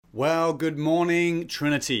Well, good morning,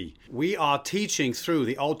 Trinity. We are teaching through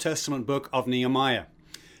the Old Testament book of Nehemiah.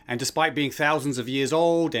 And despite being thousands of years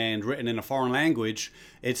old and written in a foreign language,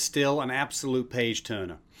 it's still an absolute page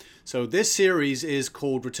turner. So this series is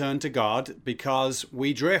called Return to God because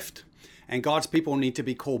we drift and God's people need to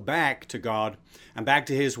be called back to God and back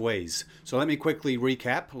to His ways. So let me quickly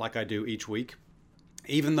recap like I do each week.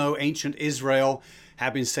 Even though ancient Israel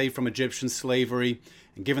had been saved from Egyptian slavery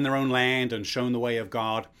and given their own land and shown the way of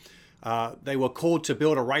God, they were called to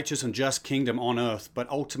build a righteous and just kingdom on earth, but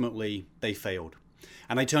ultimately they failed.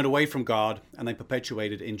 And they turned away from God and they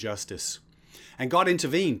perpetuated injustice. And God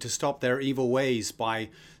intervened to stop their evil ways by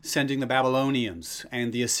sending the Babylonians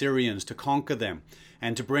and the Assyrians to conquer them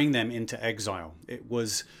and to bring them into exile. It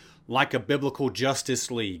was like a biblical Justice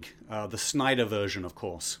League, the Snyder version, of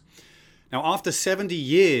course. Now, after 70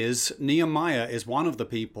 years, Nehemiah is one of the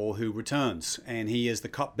people who returns, and he is the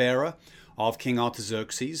cupbearer of King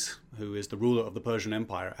Artaxerxes, who is the ruler of the Persian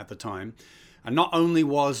Empire at the time. And not only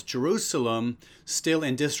was Jerusalem still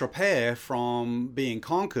in disrepair from being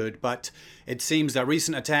conquered, but it seems that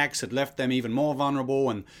recent attacks had left them even more vulnerable,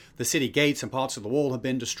 and the city gates and parts of the wall had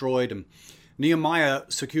been destroyed. And Nehemiah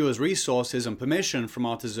secures resources and permission from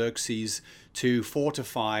Artaxerxes to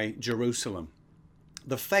fortify Jerusalem.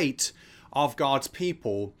 The fate of God's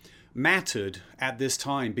people mattered at this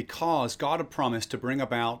time because God had promised to bring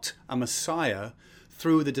about a Messiah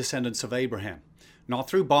through the descendants of Abraham. Not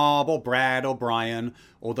through Bob or Brad or Brian,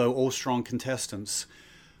 although all strong contestants,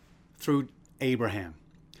 through Abraham.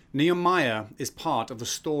 Nehemiah is part of the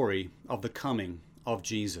story of the coming of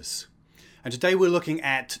Jesus. And today we're looking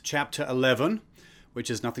at chapter 11, which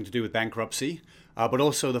has nothing to do with bankruptcy, but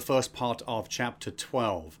also the first part of chapter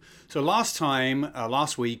 12. So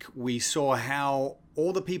last week, we saw how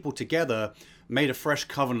all the people together made a fresh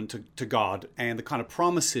covenant to God and the kind of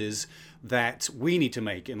promises that we need to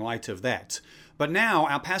make in light of that. But now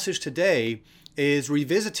our passage today is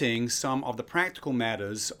revisiting some of the practical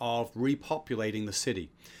matters of repopulating the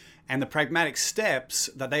city and the pragmatic steps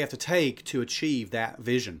that they have to take to achieve that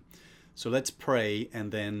vision. So let's pray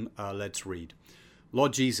and then let's read.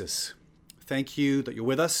 Lord Jesus, thank you that you're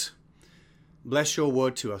with us. Bless your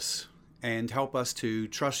word to us and help us to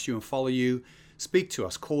trust you and follow you. Speak to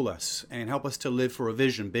us, call us, and help us to live for a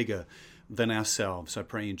vision bigger than ourselves. I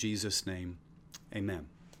pray in Jesus' name. Amen.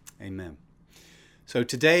 Amen. So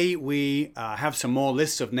today we have some more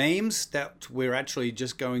lists of names that we're actually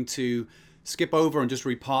just going to skip over and just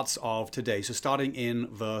read parts of today. So starting in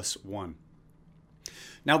verse 1.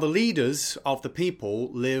 Now the leaders of the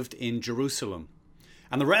people lived in Jerusalem,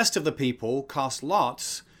 and the rest of the people cast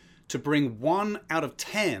lots to bring 1 out of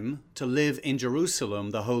 10 to live in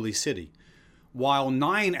Jerusalem, the holy city, while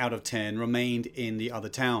 9 out of 10 remained in the other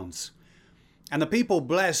towns. And the people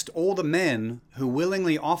blessed all the men who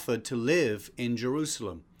willingly offered to live in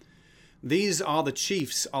Jerusalem. These are the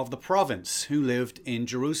chiefs of the province who lived in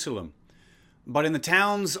Jerusalem. But in the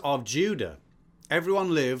towns of Judah,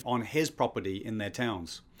 everyone lived on his property in their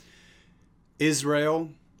towns.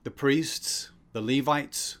 Israel, the priests, the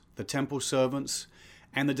Levites, the temple servants,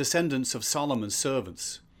 and the descendants of Solomon's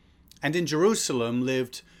servants. And in Jerusalem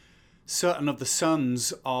lived certain of the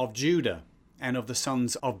sons of Judah and of the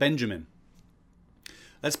sons of Benjamin.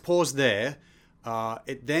 Let's pause there.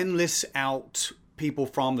 It then lists out people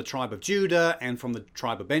from the tribe of Judah and from the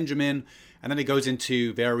tribe of Benjamin, and then it goes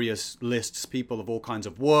into various lists, people of all kinds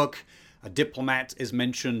of work. A diplomat is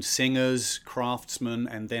mentioned, singers, craftsmen,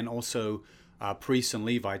 and then also priests and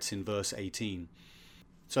Levites in verse 18.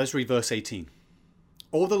 So let's read verse 18.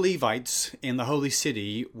 All the Levites in the holy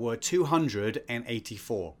city were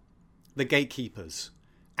 284. The gatekeepers,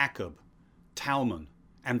 Akkub, Talmon,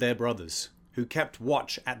 and their brothers, who kept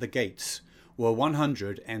watch at the gates, were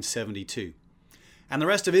 172. And the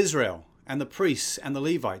rest of Israel, and the priests and the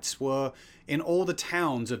Levites were in all the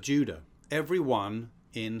towns of Judah, every one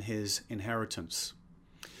in his inheritance.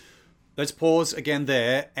 Let's pause again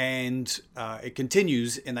there, and it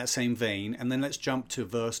continues in that same vein, and then let's jump to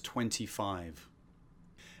verse 25.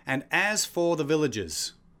 And as for the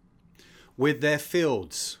villages, with their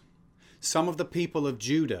fields, some of the people of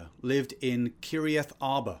Judah lived in Kiriath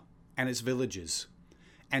Arba and its villages,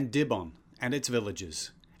 and Dibon and its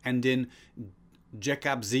villages, and in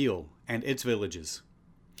Jekabzeel and its villages.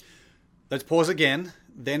 Let's pause again.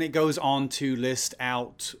 Then it goes on to list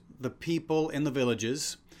out the people in the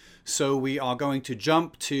villages. So we are going to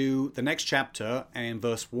jump to the next chapter and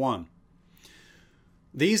verse 1.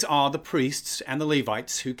 These are the priests and the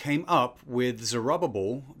Levites who came up with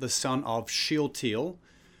Zerubbabel, the son of Shealtiel,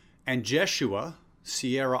 and Jeshua,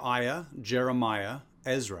 Seraiah, Jeremiah,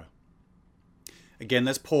 Ezra. Again,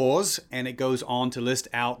 let's pause, and it goes on to list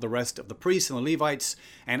out the rest of the priests and the Levites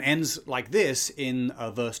and ends like this in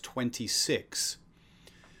verse 26.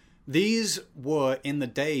 These were in the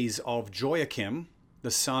days of Joachim,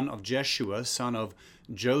 the son of Jeshua, son of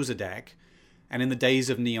Jozadak, and in the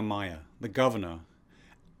days of Nehemiah, the governor,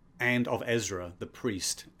 and of Ezra, the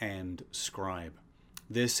priest and scribe.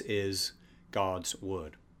 This is God's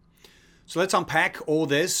word. So let's unpack all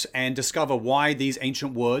this and discover why these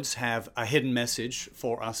ancient words have a hidden message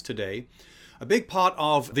for us today. A big part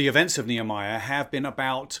of the events of Nehemiah have been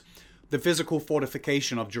about the physical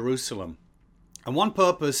fortification of Jerusalem. And one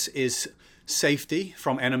purpose is safety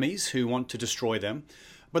from enemies who want to destroy them.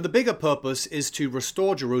 But the bigger purpose is to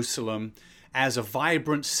restore Jerusalem as a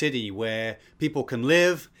vibrant city where people can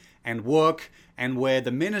live and work and where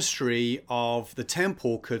the ministry of the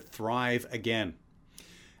temple could thrive again.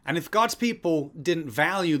 And if God's people didn't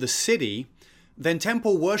value the city, then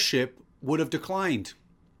temple worship would have declined.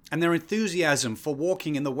 And their enthusiasm for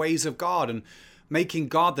walking in the ways of God and making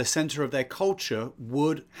God the center of their culture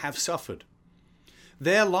would have suffered.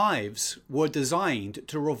 Their lives were designed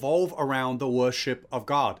to revolve around the worship of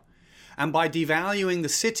God. And by devaluing the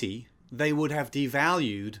city, they would have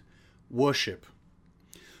devalued worship.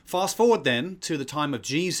 Fast forward then to the time of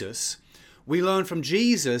Jesus. We learn from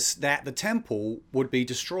Jesus that the temple would be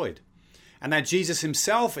destroyed and that Jesus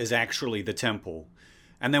himself is actually the temple.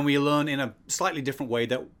 And then we learn in a slightly different way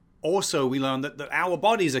that also we learn that our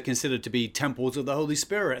bodies are considered to be temples of the Holy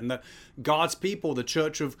Spirit and that God's people, the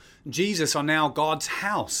church of Jesus, are now God's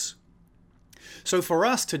house. So for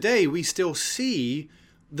us today, we still see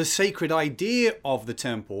the sacred idea of the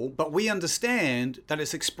temple, but we understand that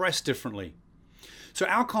it's expressed differently. So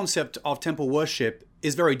our concept of temple worship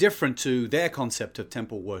is very different to their concept of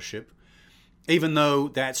temple worship. Even though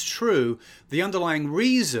that's true, the underlying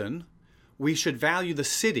reason we should value the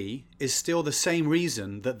city is still the same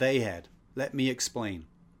reason that they had. Let me explain.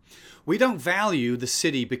 We don't value the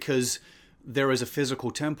city because there is a physical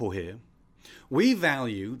temple here. We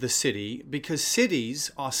value the city because cities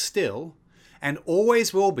are still and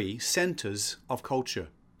always will be centers of culture,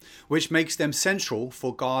 which makes them central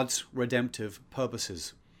for God's redemptive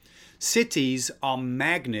purposes. Cities are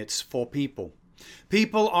magnets for people.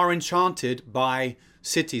 People are enchanted by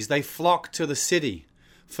cities. They flock to the city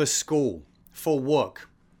for school, for work,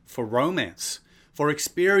 for romance, for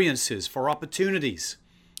experiences, for opportunities,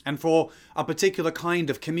 and for a particular kind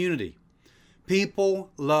of community. People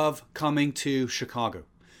love coming to Chicago,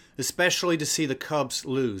 especially to see the Cubs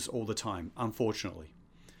lose all the time, unfortunately.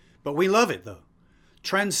 But we love it though.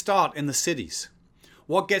 Trends start in the cities.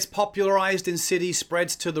 What gets popularized in cities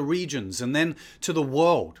spreads to the regions and then to the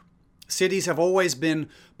world. Cities have always been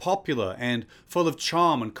popular and full of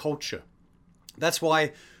charm and culture. That's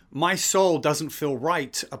why my soul doesn't feel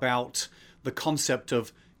right about the concept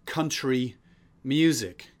of country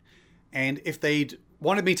music. And if they'd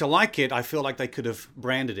wanted me to like it, I feel like they could have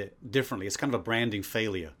branded it differently. It's kind of a branding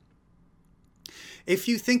failure. If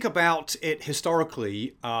you think about it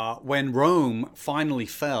historically, when Rome finally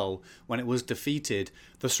fell, when it was defeated,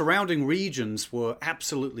 the surrounding regions were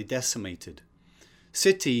absolutely decimated.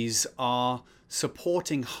 Cities are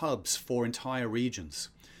supporting hubs for entire regions.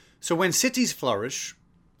 So when cities flourish,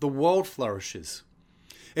 the world flourishes.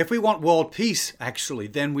 If we want world peace, actually,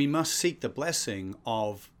 then we must seek the blessing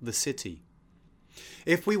of the city.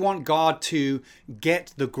 If we want God to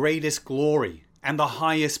get the greatest glory and the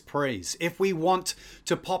highest praise, if we want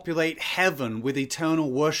to populate heaven with eternal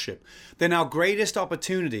worship, then our greatest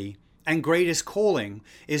opportunity and greatest calling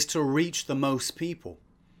is to reach the most people.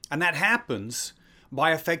 And that happens by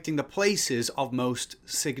affecting the places of most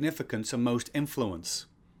significance and most influence.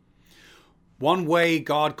 One way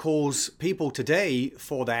God calls people today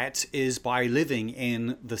for that is by living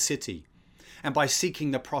in the city and by seeking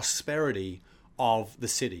the prosperity of the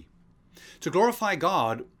city. To glorify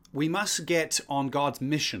God, we must get on God's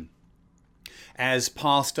mission. As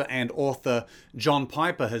pastor and author John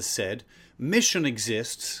Piper has said, mission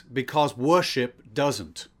exists because worship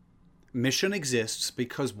doesn't. Mission exists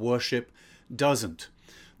because worship doesn't.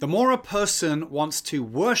 The more a person wants to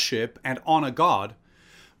worship and honor God,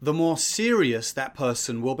 the more serious that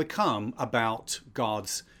person will become about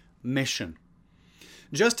God's mission.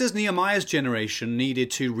 Just as Nehemiah's generation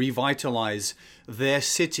needed to revitalize their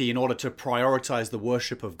city in order to prioritize the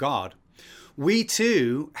worship of God, we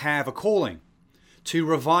too have a calling to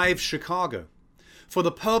revive Chicago for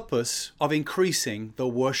the purpose of increasing the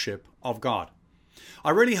worship of God. I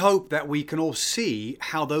really hope that we can all see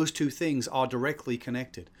how those two things are directly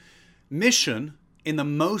connected. Mission in the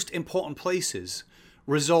most important places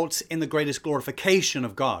results in the greatest glorification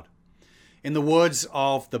of God. In the words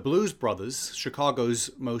of the Blues Brothers, Chicago's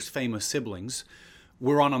most famous siblings,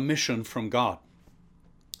 we're on a mission from God.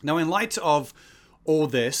 Now, in light of all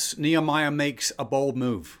this, Nehemiah makes a bold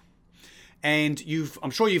move. And I'm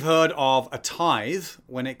sure you've heard of a tithe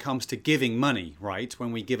when it comes to giving money, right?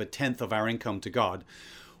 When we give a tenth of our income to God.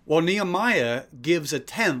 Well, Nehemiah gives a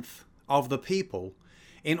tenth of the people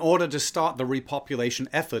in order to start the repopulation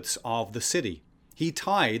efforts of the city. He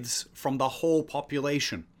tithes from the whole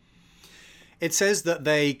population. It says that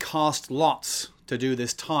they cast lots to do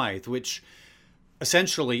this tithe, which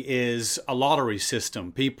essentially is a lottery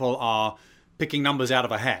system. People are picking numbers out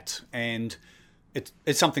of a hat, and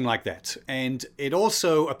it's something like that. And it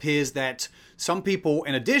also appears that some people,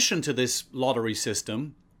 in addition to this lottery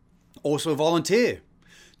system, also volunteer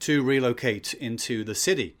to relocate into the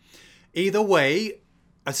city. Either way,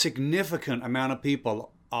 a significant amount of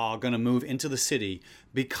people are going to move into the city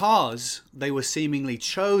because they were seemingly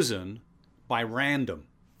chosen by random.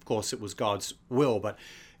 Of course, it was God's will, but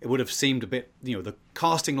it would have seemed a bit, the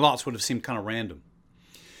casting lots would have seemed kind of random.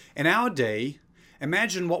 In our day,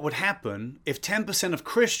 imagine what would happen if 10% of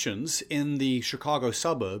Christians in the Chicago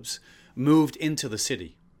suburbs moved into the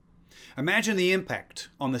city. Imagine the impact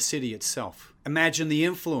on the city itself. Imagine the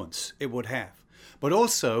influence it would have. But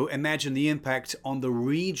also imagine the impact on the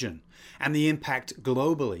region and the impact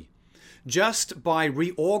globally. Just by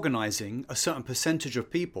reorganizing a certain percentage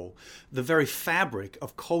of people, the very fabric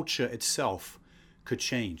of culture itself could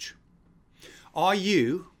change. Are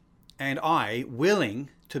you and I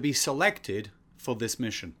willing to be selected for this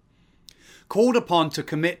mission? Called upon to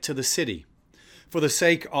commit to the city for the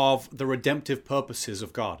sake of the redemptive purposes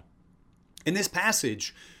of God. In this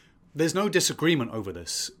passage, there's no disagreement over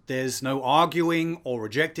this. There's no arguing or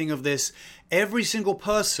rejecting of this. Every single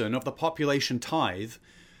person of the population tithe,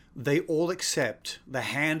 they all accept the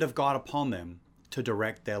hand of God upon them to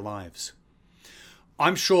direct their lives.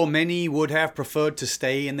 I'm sure many would have preferred to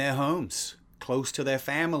stay in their homes, close to their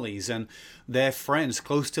families and their friends,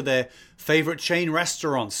 close to their favorite chain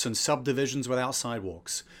restaurants and subdivisions without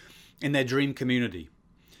sidewalks, in their dream community.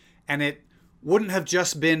 And it wouldn't have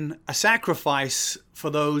just been a sacrifice for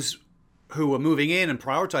those who were moving in and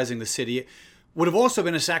prioritizing the city. It would have also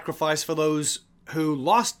been a sacrifice for those who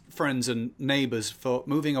lost friends and neighbors for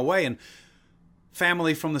moving away and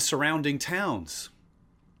family from the surrounding towns.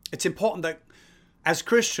 It's important that as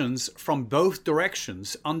Christians from both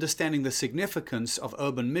directions, understanding the significance of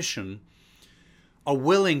urban mission, are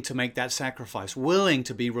willing to make that sacrifice, willing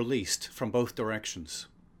to be released from both directions.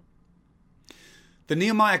 The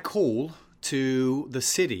Nehemiah call to the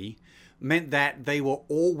city meant that they were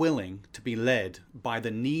all willing to be led by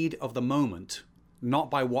the need of the moment,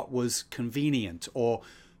 not by what was convenient or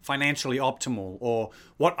financially optimal or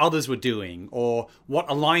what others were doing or what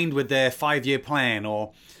aligned with their 5-year plan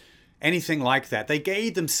or anything like that. They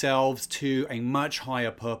gave themselves to a much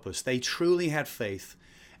higher purpose. They truly had faith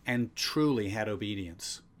and truly had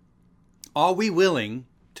obedience. Are we willing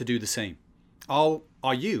to do the same? Are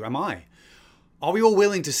you? Am I? Are we all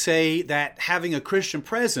willing to say that having a Christian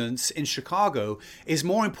presence in Chicago is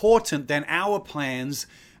more important than our plans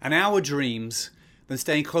and our dreams, than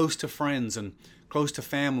staying close to friends and close to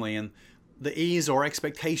family and the ease or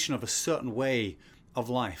expectation of a certain way of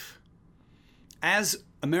life? As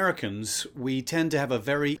Americans, we tend to have a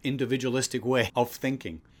very individualistic way of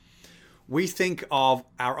thinking. We think of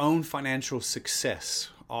our own financial success,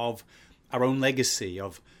 of our own legacy,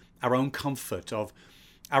 of our own comfort, of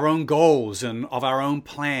our own goals and of our own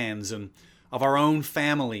plans and of our own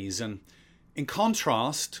families. And in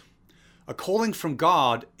contrast, a calling from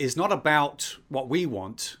God is not about what we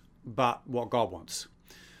want, but what God wants.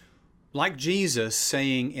 Like Jesus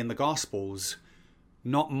saying in the Gospels,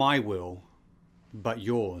 "Not my will, but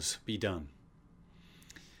yours be done."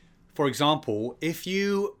 For example, if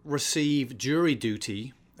you receive jury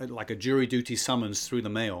duty, like a jury duty summons through the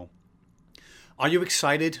mail, are you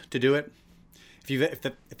excited to do it? If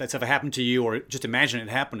that's ever happened to you, or just imagine it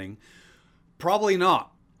happening, probably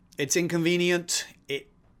not. It's inconvenient.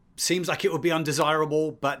 It seems like it would be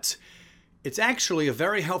undesirable, but it's actually a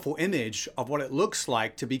very helpful image of what it looks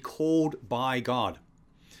like to be called by God.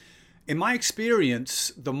 In my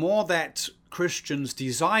experience, the more that Christians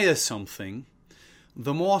desire something,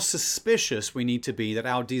 the more suspicious we need to be that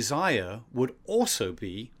our desire would also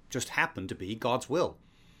be, just happen to be, God's will.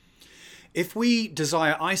 If we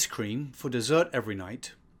desire ice cream for dessert every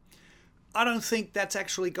night, I don't think that's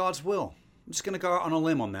actually God's will. I'm just going to go out on a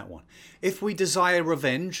limb on that one. If we desire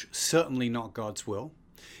revenge, certainly not God's will.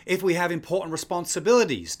 If we have important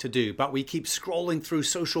responsibilities to do, but we keep scrolling through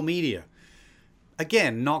social media,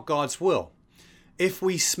 again, not God's will. If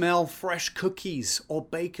we smell fresh cookies or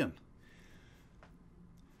bacon,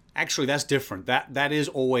 Actually, that's different. That is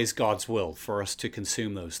always God's will for us to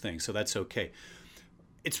consume those things, so that's okay.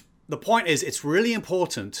 The point is, it's really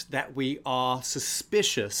important that we are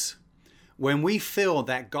suspicious when we feel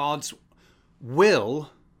that God's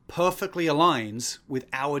will perfectly aligns with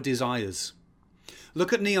our desires.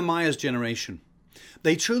 Look at Nehemiah's generation.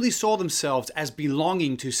 They truly saw themselves as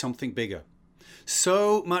belonging to something bigger.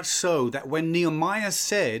 So much so that when Nehemiah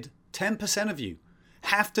said, 10% of you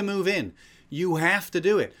have to move in, you have to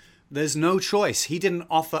do it, there's no choice. He didn't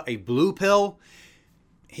offer a blue pill.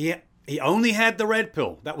 He only had the red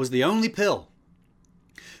pill. That was the only pill.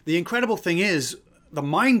 The incredible thing is, the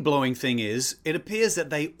mind-blowing thing is, it appears that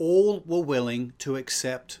they all were willing to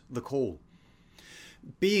accept the call.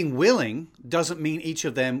 Being willing doesn't mean each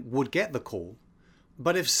of them would get the call.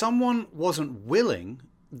 But if someone wasn't willing,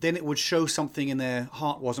 then it would show something in their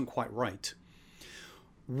heart wasn't quite right.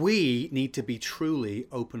 We need to be truly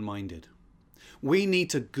open-minded. We need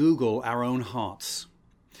to Google our own hearts.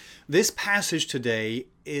 This passage today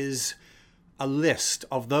is a list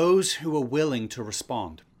of those who are willing to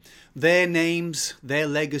respond. Their names, their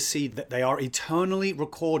legacy, that they are eternally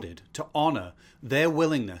recorded to honor their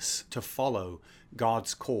willingness to follow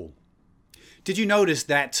God's call. Did you notice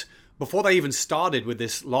that before they even started with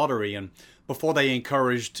this lottery and before they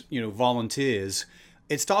encouraged, volunteers,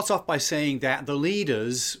 it starts off by saying that the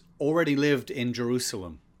leaders already lived in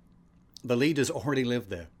Jerusalem. The leaders already lived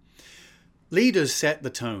there. Leaders set the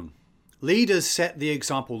tone. Leaders set the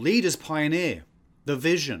example. Leaders pioneer the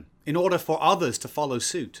vision in order for others to follow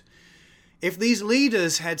suit. If these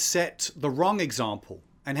leaders had set the wrong example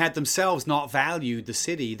and had themselves not valued the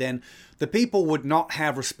city, then the people would not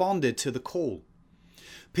have responded to the call.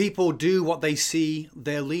 People do what they see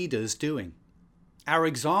their leaders doing. Our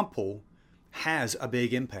example has a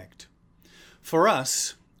big impact. For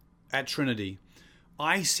us at Trinity,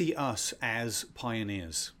 I see us as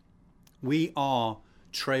pioneers. We are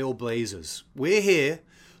trailblazers. We're here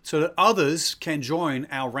so that others can join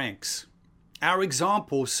our ranks. Our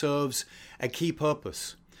example serves a key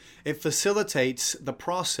purpose. It facilitates the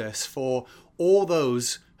process for all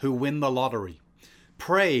those who win the lottery.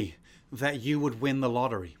 Pray that you would win the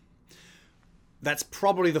lottery. That's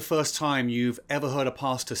probably the first time you've ever heard a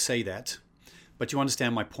pastor say that, but you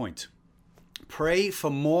understand my point. Pray for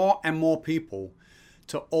more and more people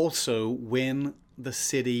to also win the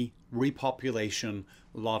city repopulation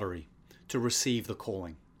lottery, to receive the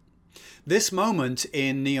calling. This moment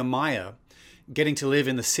in Nehemiah, getting to live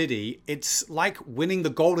in the city, it's like winning the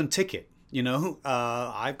golden ticket.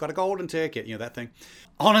 I've got a golden ticket, that thing.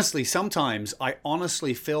 Honestly, sometimes I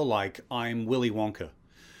honestly feel like I'm Willy Wonka.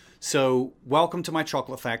 So welcome to my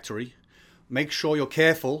chocolate factory. Make sure you're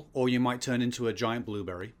careful or you might turn into a giant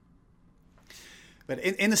blueberry. But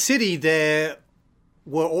in the city, there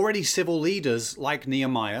were already civil leaders like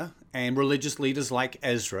Nehemiah and religious leaders like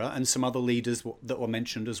Ezra and some other leaders that were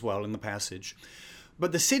mentioned as well in the passage.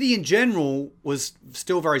 But the city in general was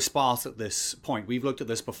still very sparse at this point. We've looked at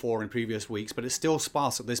this before in previous weeks, but it's still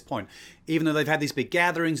sparse at this point. Even though they've had these big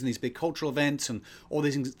gatherings and these big cultural events and all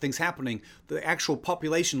these things happening, the actual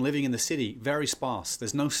population living in the city, very sparse.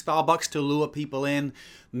 There's no Starbucks to lure people in.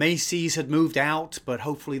 Macy's had moved out, but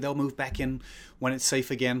hopefully they'll move back in when it's safe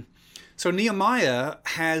again. So Nehemiah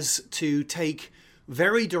has to take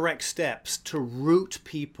very direct steps to root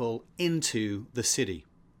people into the city.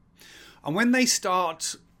 And when they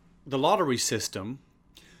start the lottery system,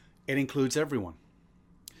 it includes everyone.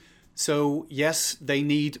 So yes, they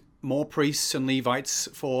need more priests and Levites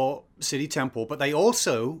for city temple, but they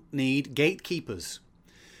also need gatekeepers,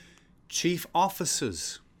 chief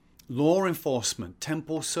officers, law enforcement,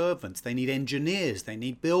 temple servants. They need engineers, they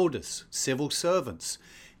need builders, civil servants,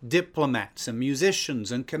 diplomats and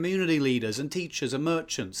musicians and community leaders and teachers and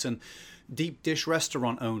merchants and deep dish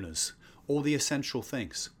restaurant owners, all the essential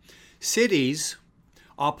things. Cities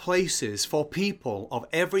are places for people of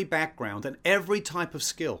every background and every type of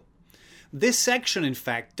skill. This section, in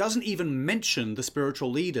fact, doesn't even mention the spiritual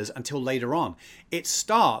leaders until later on. It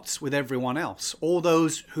starts with everyone else, all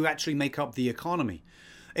those who actually make up the economy.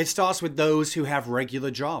 It starts with those who have regular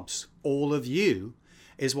jobs. All of you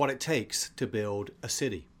is what it takes to build a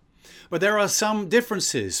city. But there are some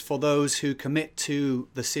differences for those who commit to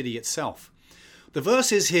the city itself. The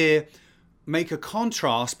verses here make a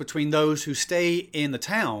contrast between those who stay in the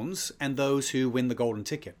towns and those who win the golden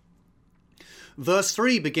ticket. Verse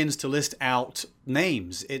 3 begins to list out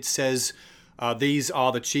names. It says, these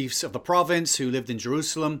are the chiefs of the province who lived in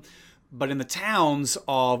Jerusalem. But in the towns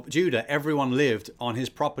of Judah, everyone lived on his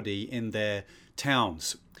property in their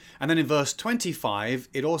towns. And then in verse 25,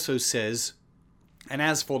 it also says, and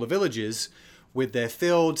as for the villages with their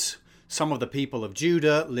fields, Some of the people of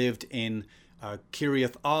Judah lived in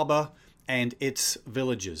Kiriath Arba and its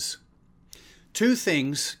villages. Two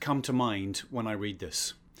things come to mind when I read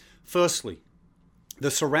this. Firstly,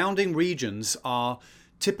 the surrounding regions are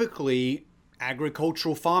typically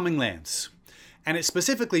agricultural farming lands. And it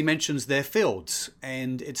specifically mentions their fields,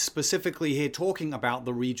 and it's specifically here talking about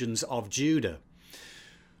the regions of Judah.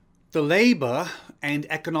 The labor and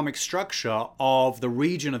economic structure of the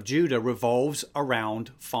region of Judah revolves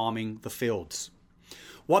around farming the fields.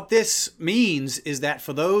 What this means is that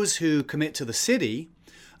for those who commit to the city,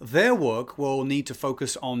 their work will need to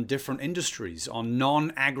focus on different industries, on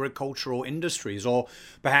non-agricultural industries, or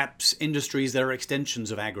perhaps industries that are extensions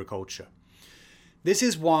of agriculture. This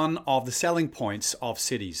is one of the selling points of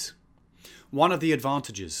cities, one of the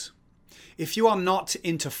advantages. If you are not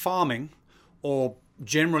into farming or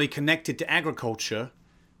generally connected to agriculture,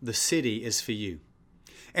 the city is for you.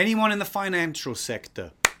 Anyone in the financial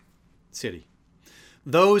sector, city.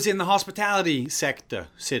 Those in the hospitality sector,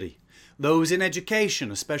 city. Those in education,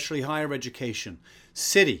 especially higher education,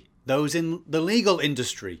 city. Those in the legal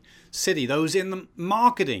industry, city. Those in the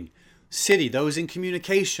marketing, city. Those in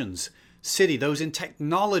communications, city. Those in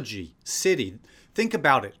technology, city. Think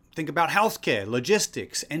about it. Think about healthcare,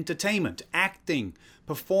 logistics, entertainment, acting,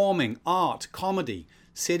 performing, art, comedy,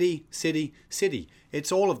 city, city, city.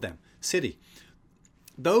 It's all of them, city.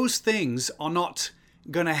 Those things are not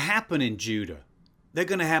going to happen in Judah. They're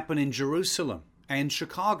going to happen in Jerusalem. And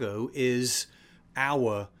Chicago is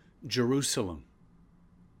our Jerusalem.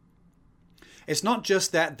 It's not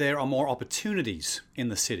just that there are more opportunities in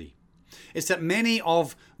the city. It's that many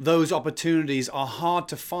of those opportunities are hard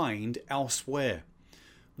to find elsewhere.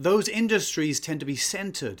 Those industries tend to be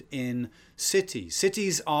centered in cities.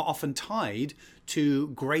 Cities are often tied to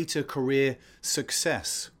greater career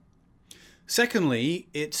success. Secondly,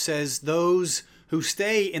 it says those who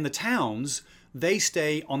stay in the towns, they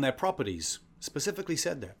stay on their properties. Specifically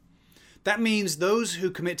said that. That means those who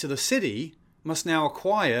commit to the city must now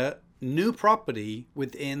acquire new property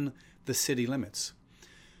within the city limits.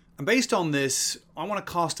 And based on this, I want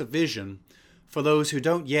to cast a vision for those who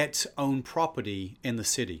don't yet own property in the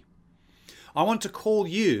city. I want to call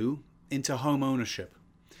you into home ownership.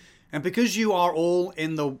 And because you are all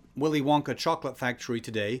in the Willy Wonka chocolate factory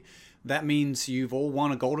today, that means you've all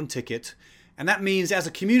won a golden ticket. And that means as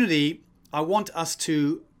a community, I want us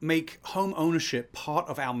to make home ownership part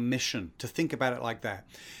of our mission, to think about it like that.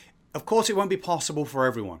 Of course, it won't be possible for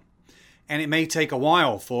everyone. And it may take a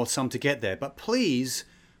while for some to get there. But please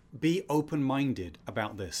be open-minded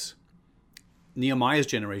about this. Nehemiah's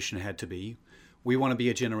generation had to be. We want to be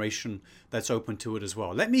a generation that's open to it as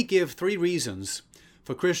well. Let me give 3 reasons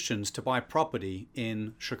for Christians to buy property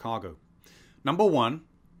in Chicago. Number 1,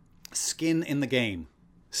 skin in the game.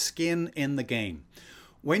 Skin in the game.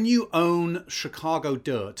 When you own Chicago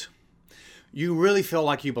dirt, you really feel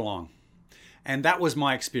like you belong. And that was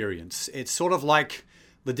my experience. It's sort of like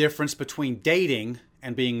the difference between dating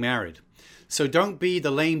and being married. So don't be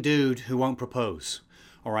the lame dude who won't propose.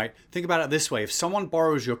 All right? Think about it this way. If someone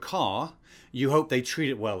borrows your car, you hope they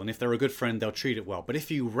treat it well. And if they're a good friend, they'll treat it well. But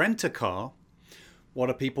if you rent a car,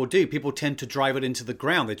 what do? People tend to drive it into the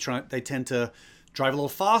ground. They tend to drive a little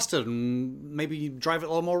faster and maybe drive it a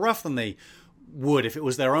little more rough than they would if it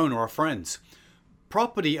was their own or a friend's.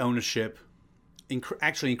 Property ownership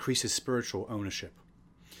actually increases spiritual ownership.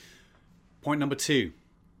 Point number 2,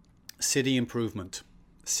 city improvement.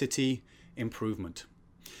 City improvement.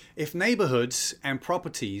 If neighborhoods and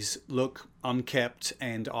properties look unkept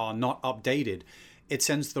and are not updated, it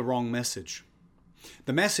sends the wrong message.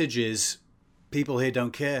 The message is, people here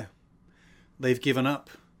don't care. They've given up.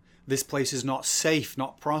 This place is not safe,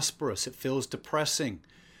 not prosperous. It feels depressing.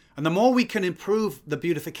 And the more we can improve the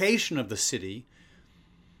beautification of the city,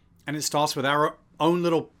 and it starts with our own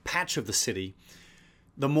little patch of the city,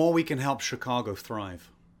 the more we can help Chicago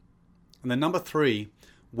thrive. And then number 3,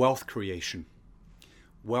 wealth creation.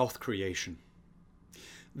 Wealth creation.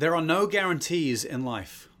 There are no guarantees in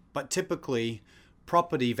life, but typically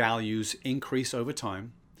property values increase over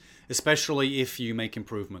time, especially if you make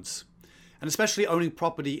improvements. And especially owning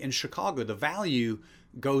property in Chicago, the value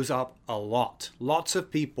goes up a lot. Lots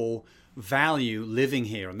of people value living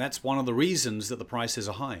here, and that's one of the reasons that the prices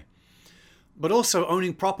are high. But also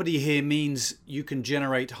owning property here means you can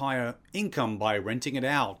generate higher income by renting it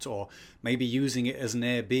out, or maybe using it as an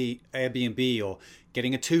Airbnb, or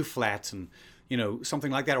getting a 2-flat and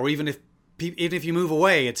something like that. Or even if you move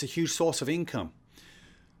away, it's a huge source of income.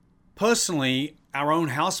 Personally, our own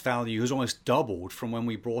house value has almost doubled from when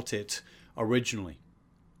we bought it originally.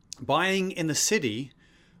 Buying in the city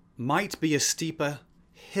might be a steeper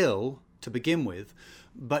hill to begin with,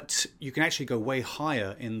 but you can actually go way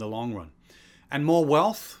higher in the long run. And more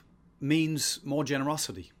wealth means more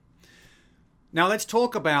generosity. Now let's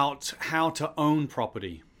talk about how to own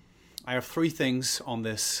property. I have 3 things on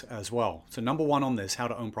this as well. So number 1 on this, how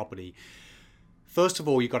to own property. First of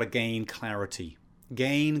all, you've got to gain clarity.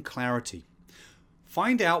 Gain clarity.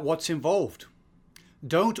 Find out what's involved.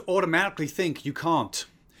 Don't automatically think you can't.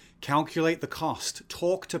 Calculate the cost.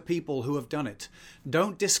 Talk to people who have done it.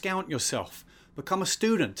 Don't discount yourself. Become a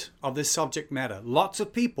student of this subject matter. Lots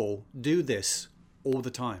of people do this all the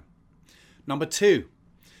time. Number 2,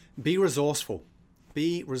 be resourceful.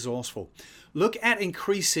 Be resourceful. Look at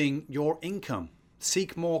increasing your income.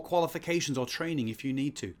 Seek more qualifications or training if you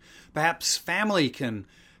need to. Perhaps family can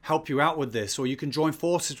help you out with this, or you can join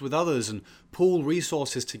forces with others and pool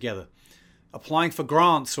resources together. Applying for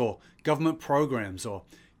grants or government programs, or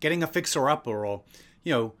getting a fixer-upper, or,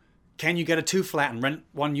 can you get a 2-flat and rent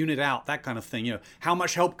 1 unit out, that kind of thing. How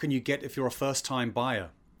much help can you get if you're a first-time buyer?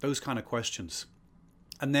 Those kind of questions.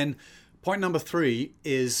 And then point number 3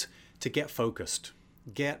 is to get focused.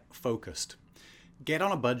 Get focused. Get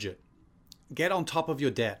on a budget. Get on top of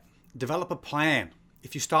your debt. Develop a plan.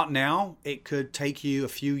 If you start now, it could take you a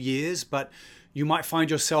few years, but you might find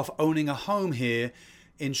yourself owning a home here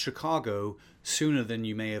in Chicago sooner than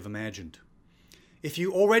you may have imagined. If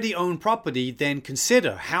you already own property, then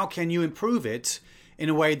consider how can you improve it in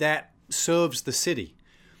a way that serves the city.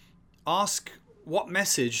 Ask, what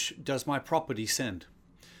message does my property send?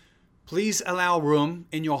 Please allow room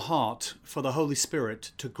in your heart for the Holy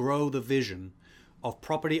Spirit to grow the vision of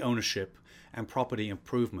property ownership and property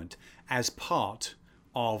improvement as part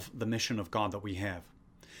of the mission of God that we have.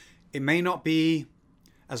 It may not be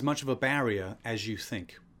as much of a barrier as you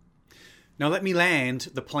think. Now let me land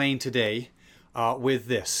the plane today with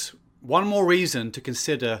this. One more reason to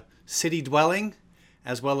consider city dwelling,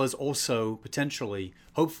 as well as also potentially,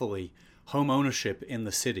 hopefully, home ownership in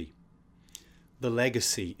the city. The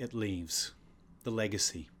legacy it leaves. The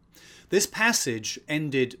legacy. This passage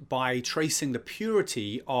ended by tracing the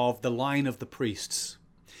purity of the line of the priests.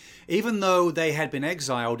 Even though they had been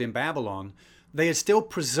exiled in Babylon, they had still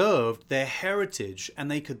preserved their heritage, and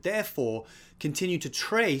they could therefore continue to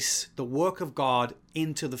trace the work of God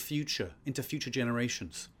into the future, into future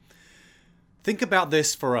generations. Think about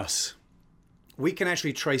this for us. We can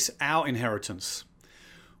actually trace our inheritance.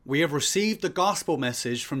 We have received the gospel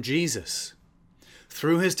message from Jesus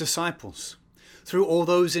through his disciples, through all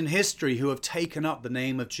those in history who have taken up the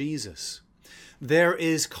name of Jesus. There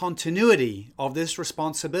is continuity of this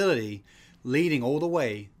responsibility leading all the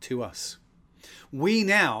way to us. We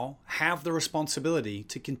now have the responsibility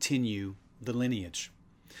to continue the lineage.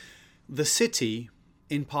 The city,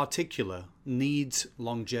 in particular, needs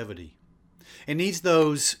longevity. It needs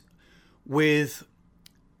those with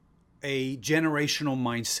a generational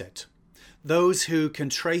mindset, those who can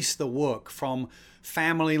trace the work from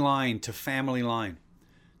family line to family line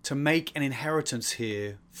to make an inheritance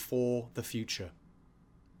here for the future.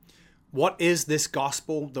 What is this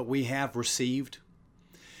gospel that we have received?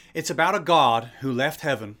 It's about a God who left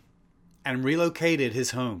heaven and relocated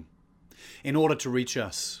his home in order to reach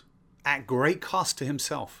us at great cost to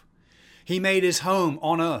himself. He made his home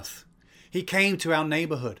on earth. He came to our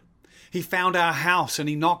neighborhood. He found our house and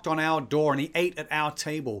he knocked on our door and he ate at our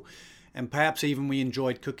table, and perhaps even we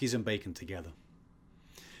enjoyed cookies and bacon together.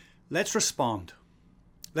 Let's respond.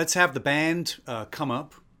 Let's have the band come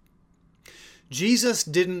up. Jesus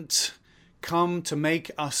didn't come to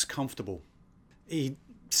make us comfortable. He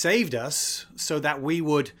saved us so that we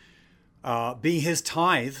would be his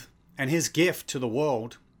tithe and his gift to the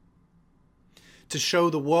world, to show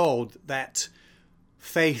the world that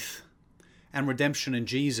faith and redemption in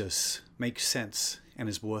Jesus makes sense and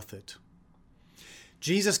is worth it.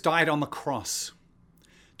 Jesus died on the cross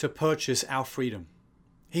to purchase our freedom.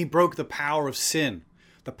 He broke the power of sin,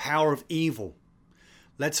 the power of evil.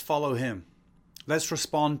 Let's follow him. Let's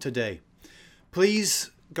respond today.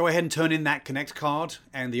 Please go ahead and turn in that Connect card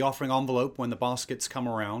and the offering envelope when the baskets come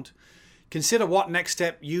around. Consider what next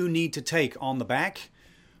step you need to take on the back,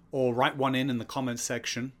 or write one in the comments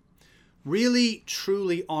section. Really,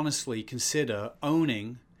 truly, honestly consider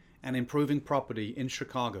owning and improving property in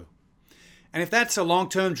Chicago. And if that's a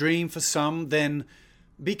long-term dream for some, then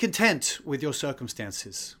be content with your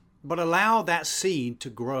circumstances, but allow that seed to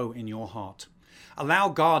grow in your heart. Allow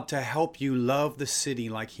God to help you love the city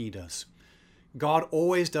like he does. God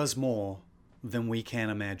always does more than we can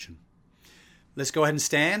imagine. Let's go ahead and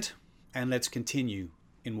stand, and let's continue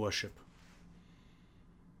in worship.